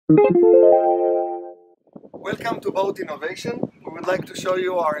Welcome to Boat Innovation. We would like to show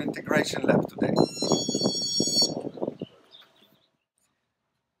you our integration lab today.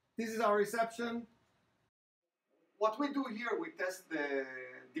 This is our reception. What we do here, we test the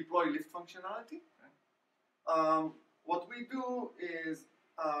deploy lift functionality. What we do is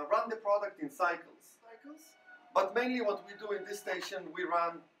run the product in cycles. But mainly what we do in this station, we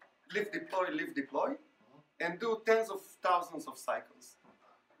run lift, deploy, and do tens of thousands of cycles.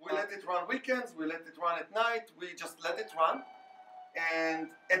 We let it run weekends, we let it run at night, we just let it run. And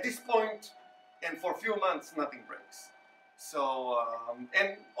at this point, and for a few months, nothing breaks. So,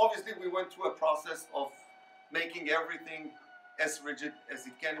 and obviously we went through a process of making everything as rigid as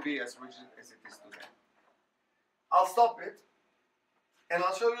it can be, as rigid as it is today. I'll stop it, and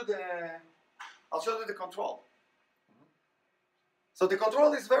I'll show you the control. So the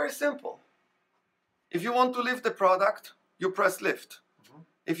control is very simple. If you want to lift the product, you press lift.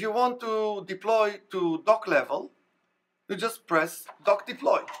 If you want to deploy to dock level, you just press dock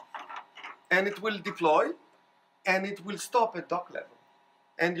deploy. And it will deploy, and it will stop at dock level.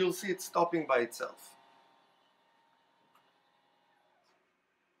 And you'll see it stopping by itself.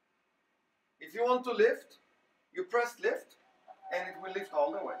 If you want to lift, you press lift, and it will lift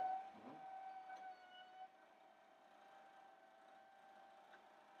all the way.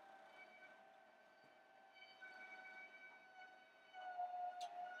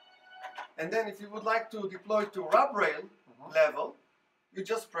 And then if you would like to deploy to rub rail level, you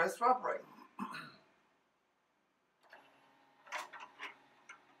just press rub rail.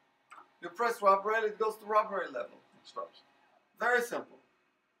 You press rub rail, it goes to rub rail level. It stops. Very simple.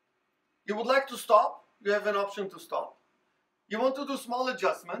 You would like to stop, you have an option to stop. You want to do small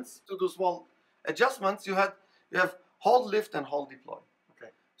adjustments, you have hold, lift, and hold deploy.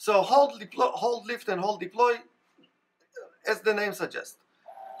 Okay. So hold, lift, and hold deploy, as the name suggests.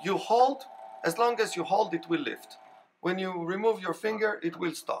 You hold, as long as you hold, it will lift. When you remove your finger, it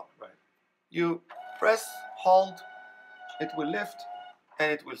will stop. Right. You press, hold, it will lift,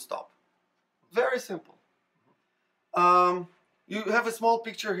 and it will stop. Very simple. You have a small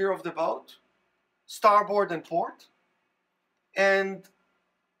picture here of the boat, starboard and port. And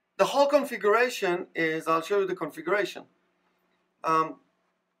the whole configuration is, I'll show you the configuration.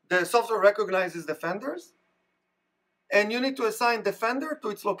 The software recognizes the fenders. And you need to assign the fender to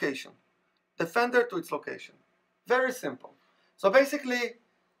its location. The fender to its location. Very simple. So basically,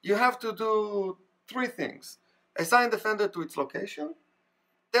 you have to do three things. Assign the fender to its location.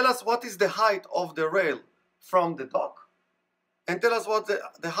 Tell us what is the height of the rail from the dock. And tell us what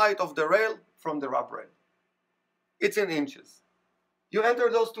the height of the rail from the rub rail. It's in inches. You enter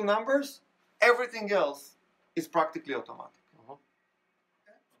those two numbers, everything else is practically automatic.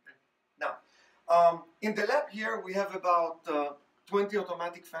 Now, in the lab here, we have about 20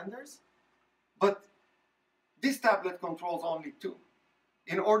 automatic fenders, but this tablet controls only 2.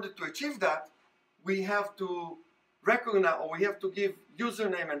 In order to achieve that, we have to recognize, or we have to give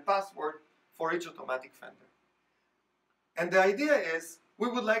username and password for each automatic fender. And the idea is, we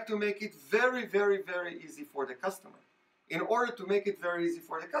would like to make it very, very, very easy for the customer. In order to make it very easy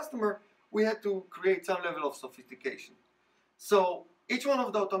for the customer, we had to create some level of sophistication. So, each one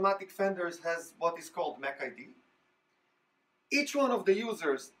of the automatic fenders has what is called MAC ID. Each one of the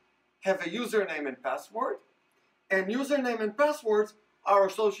users have a username and password, and username and passwords are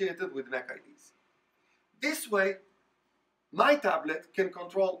associated with MAC IDs. This way, my tablet can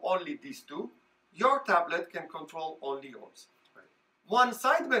control only these two, your tablet can control only yours. Right. One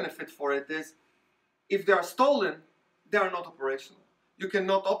side benefit for it is, if they are stolen, they are not operational. You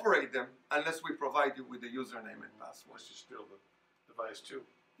cannot operate them unless we provide you with the username and password. Which is still the device too.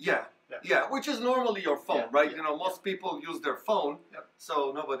 Yeah, which is normally your phone, right? You know, most people use their phone,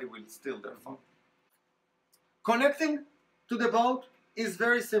 so nobody will steal their phone. Connecting to the boat is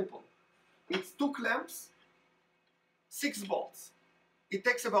very simple. It's 2 clamps, 6 bolts. It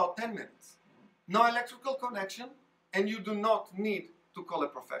takes about 10 minutes. No electrical connection, and you do not need to call a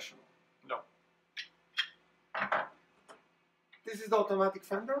professional. No. This is the automatic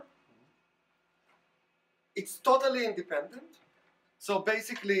fender. It's totally independent. So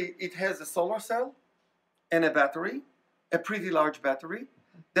basically, it has a solar cell and a battery, a pretty large battery.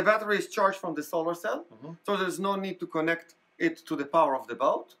 The battery is charged from the solar cell, so there's no need to connect it to the power of the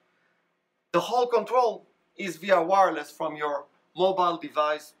boat. The whole control is via wireless from your mobile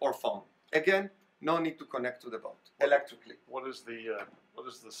device or phone. Again, no need to connect to the boat electrically. What is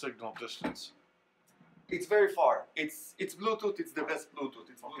the signal distance? It's very far. It's Bluetooth. It's the best Bluetooth.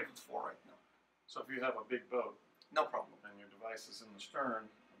 It's Bluetooth 4 right now. So if you have a big boat, no problem. And your device is in the stern,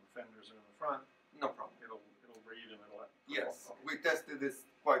 and the fenders are in the front, no problem. It'll read and it'll. Yes, we tested this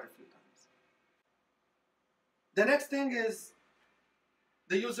quite a The next thing is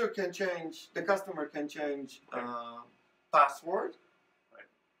the user can change, the customer can change password. Right.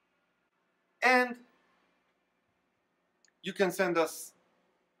 And you can send us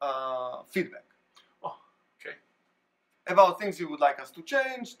feedback. Oh, okay. About things you would like us to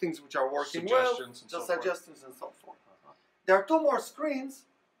change, things which are working well, Suggestions and just so forth. suggestions and so forth. There are two more screens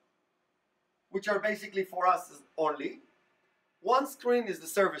which are basically for us only. One screen is the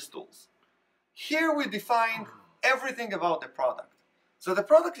service tools. Here we define everything about the product. So the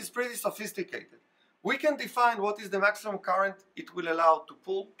product is pretty sophisticated. We can define what is the maximum current it will allow to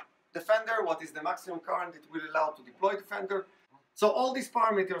pull the Fender, what is the maximum current it will allow to deploy the Fender. So all these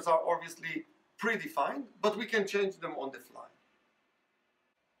parameters are obviously predefined, but we can change them on the fly.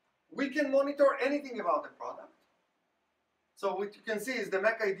 We can monitor anything about the product. So what you can see is the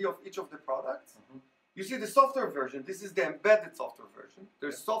MAC ID of each of the products. Mm-hmm. You see the software version. This is the embedded software version.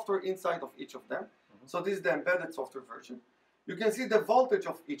 There's software inside of each of them. Mm-hmm. So this is the embedded software version. You can see the voltage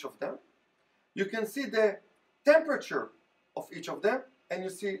of each of them. You can see the temperature of each of them, and you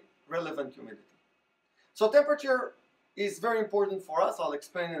see relevant humidity. So temperature is very important for us. I'll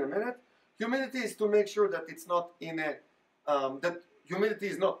explain in a minute. Humidity is to make sure that it's not in a that humidity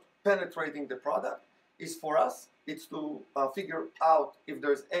is not penetrating the product. Is for us. It's to figure out if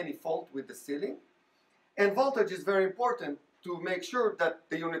there's any fault with the sealing. And voltage is very important to make sure that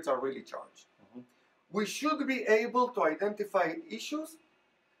the units are really charged. Mm-hmm. We should be able to identify issues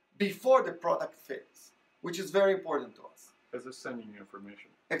before the product fails, which is very important to us. Because it's sending you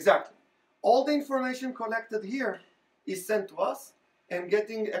information. Exactly. All the information collected here is sent to us and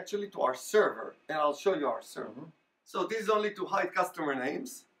getting actually to our server. And I'll show you our server. Mm-hmm. So this is only to hide customer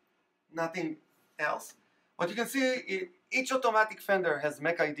names, nothing else. What you can see, each automatic Fender has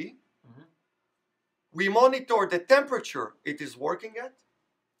MAC ID. Mm-hmm. We monitor the temperature it is working at,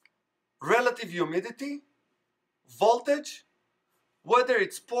 relative humidity, voltage, whether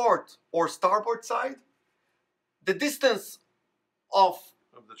it's port or starboard side, the distance of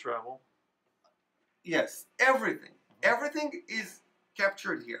the travel. Yes, everything. Everything is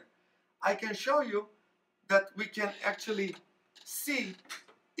captured here. I can show you that we can actually see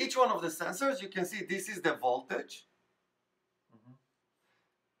each one of the sensors. You can see this is the voltage. Mm-hmm.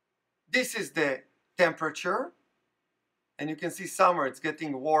 This is the temperature. And you can see summer, it's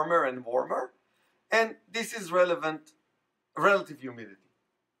getting warmer and warmer. And this is relative humidity.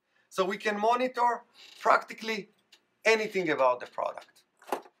 So we can monitor practically anything about the product.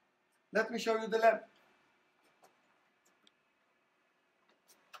 Let me show you the lab.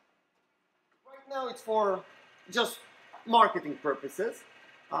 Right now it's for just marketing purposes.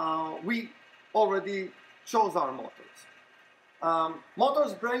 We already chose our motors.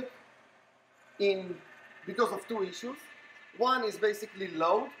 Motors break because of two issues. One is basically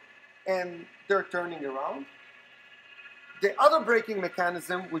load and they're turning around. The other braking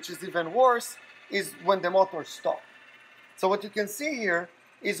mechanism, which is even worse, is when the motors stop. So what you can see here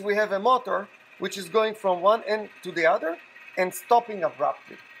is we have a motor which is going from one end to the other and stopping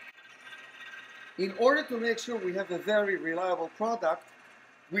abruptly. In order to make sure we have a very reliable product,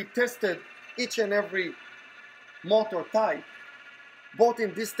 we tested each and every motor type, both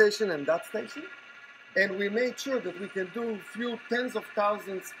in this station and that station, and we made sure that we can do a few tens of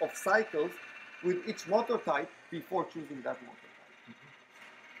thousands of cycles with each motor type before choosing that motor type.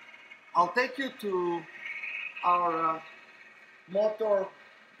 I'll take you to our motor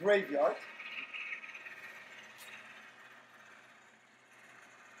graveyard.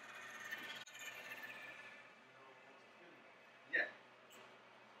 Yeah.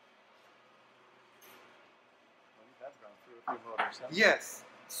 Well, you have gone through a few motors, huh? Yes.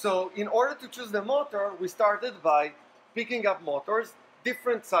 So in order to choose the motor, we started by picking up motors,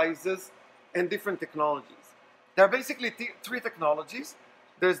 different sizes and different technologies. There are basically three technologies.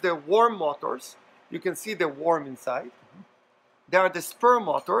 There's the worm motors. You can see the worm inside. Mm-hmm. There are the spur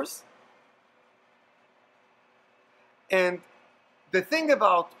motors. And the thing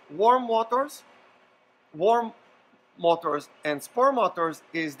about worm motors and spur motors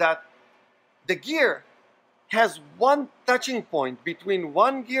is that the gear has one touching point. Between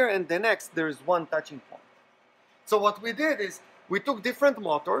one gear and the next, there is one touching point. So what we did is we took different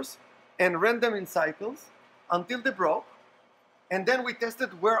motors and ran them in cycles until they broke, and then we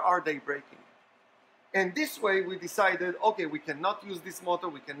tested where are they breaking. And this way we decided, okay, we cannot use this motor,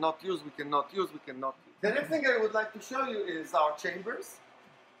 we cannot use. The next thing I would like to show you is our chambers.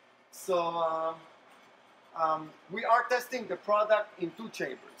 So we are testing the product in two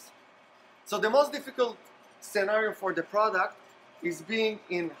chambers. So the most difficult scenario for the product is being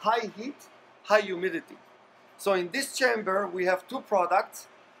in high heat, high humidity. So in this chamber we have two products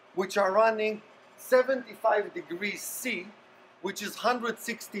which are running 75 degrees C, which is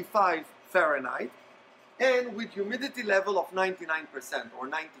 165 Fahrenheit, and with humidity level of 99% or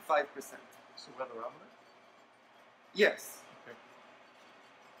 95%. It's a weatherometer? Yes. Okay.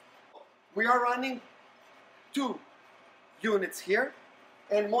 We are running 2 units here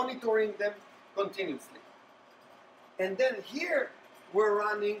and monitoring them continuously. And then here we're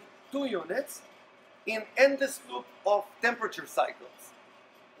running 2 units in endless loop of temperature cycles.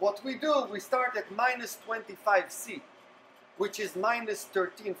 What we do, we start at minus 25 C, which is minus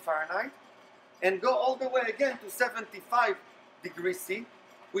 13 Fahrenheit, and go all the way again to 75 degrees C,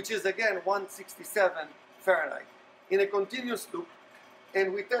 which is again 167 Fahrenheit, in a continuous loop,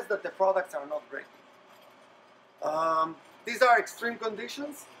 and we test that the products are not breaking. These are extreme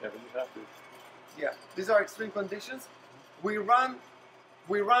conditions. Yeah, but you have to. Yeah, these are extreme conditions. We run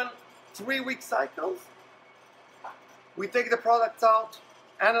 3-week cycles. We take the products out,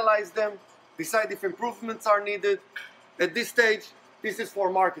 analyze them, decide if improvements are needed. At this stage, this is for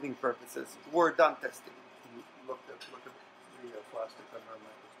marketing purposes. We're done testing. You look at the plastic under a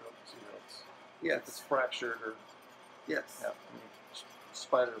microscope and see how it's, Yes. if it's fractured or Yes. yeah, I mean,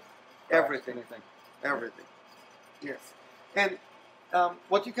 spider. Everything. Anything. Everything. Yes. And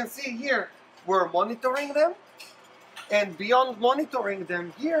what you can see here, we're monitoring them. And beyond monitoring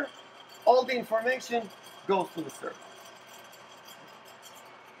them here, all the information goes to the server.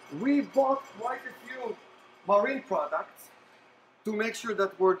 We bought quite a few marine products to make sure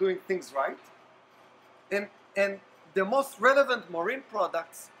that we're doing things right. And the most relevant marine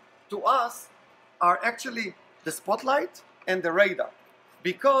products to us are actually the spotlight and the radar,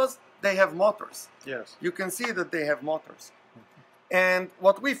 because they have motors. Yes. You can see that they have motors. And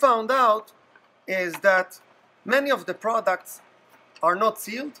what we found out is that many of the products are not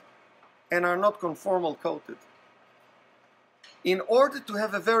sealed and are not conformal coated. In order to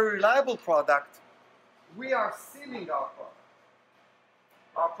have a very reliable product, we are sealing our product.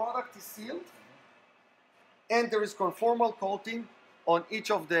 Our product is sealed, and there is conformal coating on each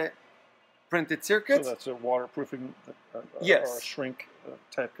of the printed circuits. So that's a waterproofing Yes. or a shrink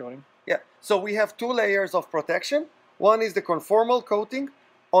type coating. Yeah, so we have 2 layers of protection. One is the conformal coating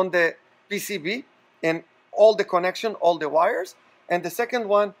on the PCB and all the connection, all the wires. And the second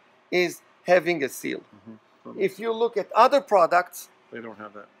one is having a seal. Mm-hmm. If you look at other products, They don't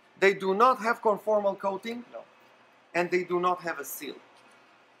have that. they do not have conformal coating. No. And they do not have a seal.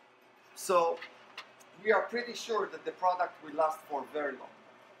 So we are pretty sure that the product will last for very long.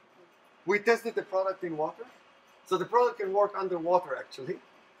 We tested the product in water. So the product can work underwater actually.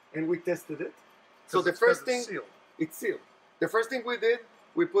 And we tested it. So the first thing, it's sealed. The first thing we did,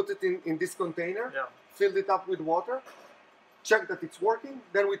 we put it in this container, Yeah. filled it up with water, checked that it's working.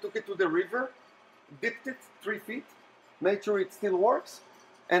 Then we took it to the river, dipped it 3 feet, made sure it still works.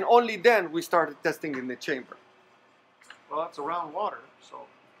 And only then we started testing in the chamber. Well, it's around water, so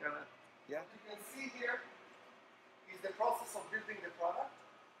kind of. Yeah. You can see here is the process of building the product.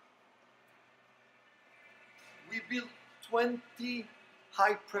 We built 20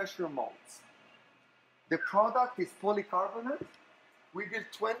 high pressure molds. The product is polycarbonate. We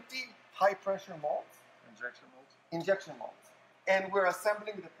built 20 high pressure molds, Injection molds. injection molds, and we're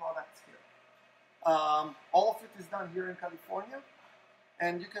assembling the products here. All of it is done here in California,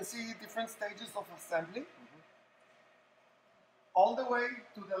 and you can see different stages of assembly. All the way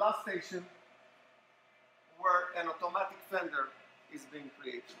to the last station where an automatic fender is being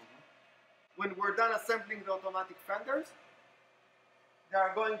created. When we're done assembling the automatic fenders, they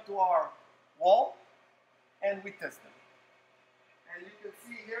are going to our wall and we test them. And you can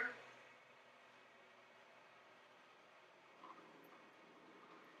see here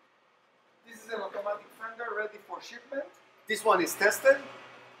this is an automatic fender ready for shipment. This one is tested.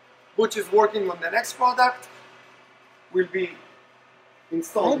 Butch is working on the next product. Will be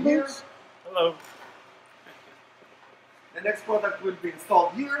installed here. Hello. The next product will be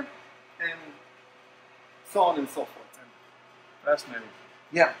installed here, and so on and so forth. Fascinating.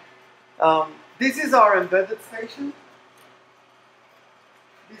 Yeah. This is our embedded station.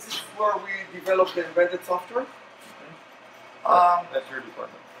 This is where we develop the embedded software. That's your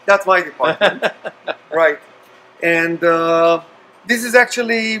department. That's my department. Right. And this is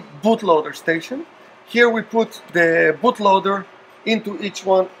actually bootloader station. Here we put the bootloader into each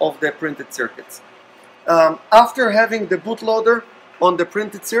one of the printed circuits. After having the bootloader on the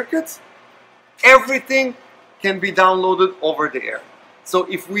printed circuits, everything can be downloaded over the air. So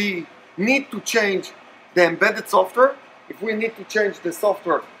if we need to change the embedded software, if we need to change the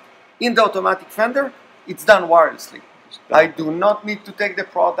software in the automatic fender, it's done wirelessly. I do not need to take the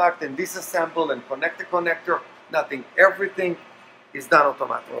product and disassemble and connect the connector, nothing. Everything is done Or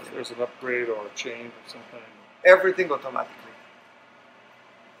automatically. if there's an upgrade or a change of some kind. Everything automatically.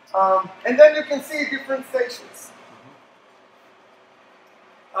 And then you can see different stations.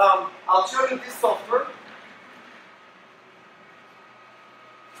 I'll show you this software.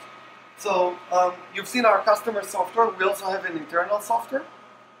 So you've seen our customer software. We also have an internal software.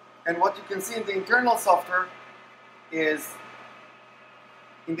 And what you can see in the internal software is,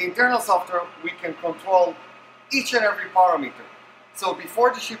 in the internal software, we can control each and every parameter. So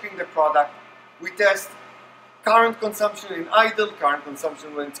before the shipping the product, we test current consumption in idle, current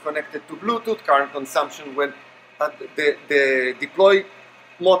consumption when it's connected to Bluetooth, current consumption when the deploy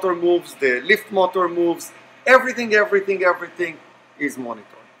motor moves, the lift motor moves, everything is monitored.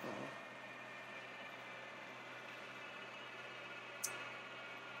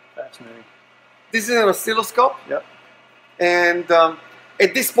 Fascinating. This is an oscilloscope. Yep. And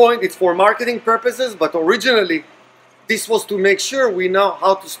at this point, it's for marketing purposes, but originally, this was to make sure we know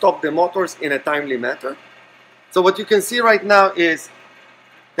how to stop the motors in a timely manner. So what you can see right now is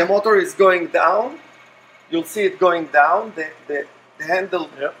the motor is going down. You'll see it going down. The handle,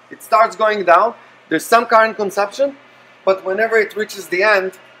 Yep. it starts going down. There's some current consumption, but whenever it reaches the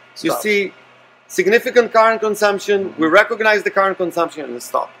end, you Stop. see significant current consumption. We recognize the current consumption and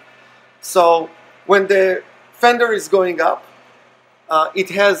stop. So when the fender is going up, it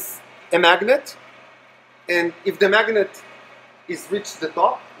has a magnet, and if the magnet is reached the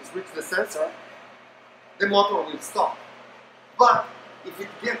top, is reached the sensor, the motor will stop. But if it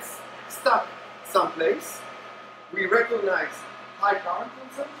gets stuck someplace, we recognize high current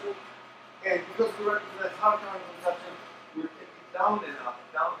consumption, and because we recognize high current consumption, we take it down and up,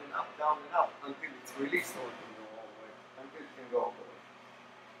 down and up, down and up until it's released, or it can go all the way, until it can go all the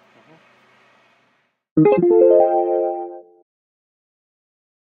way.